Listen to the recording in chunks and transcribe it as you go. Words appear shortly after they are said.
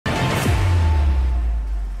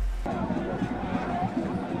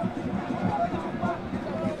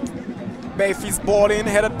Bayfie's ball in,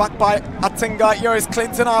 headed back by Atinga. Here is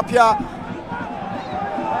Clinton Apia.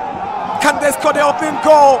 Can they score the opening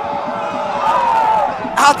goal?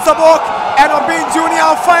 Hatzabok and Obeng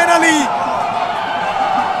Jr. finally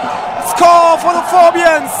score for the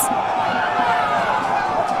Phobians.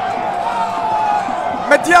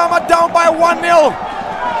 Mediama down by 1-0,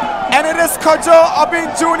 and it is Kwadwo Obeng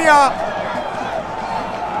Jr.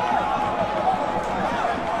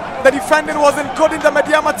 The defending wasn't good in the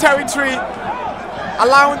Mediama territory,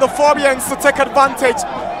 allowing the Phobians to take advantage.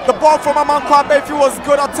 The ball from Amankwa Bayfie was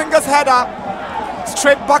good. Atinga's header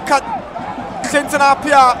straight back at Clinton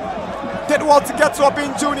Apia. Did well to get to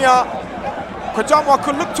Obeng Jr. Kwadwo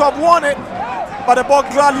could look to have won it, but the ball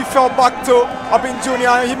gladly fell back to Obeng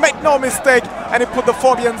Jr. He made no mistake, and he put the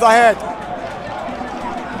Phobians ahead.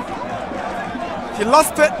 He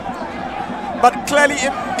lost it, but clearly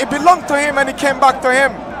it belonged to him, and it came back to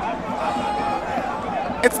him.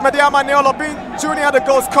 It's Mediama 0, Obeng Jr. the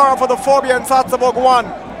goal scorer for the Phobians. Hatzabok 1.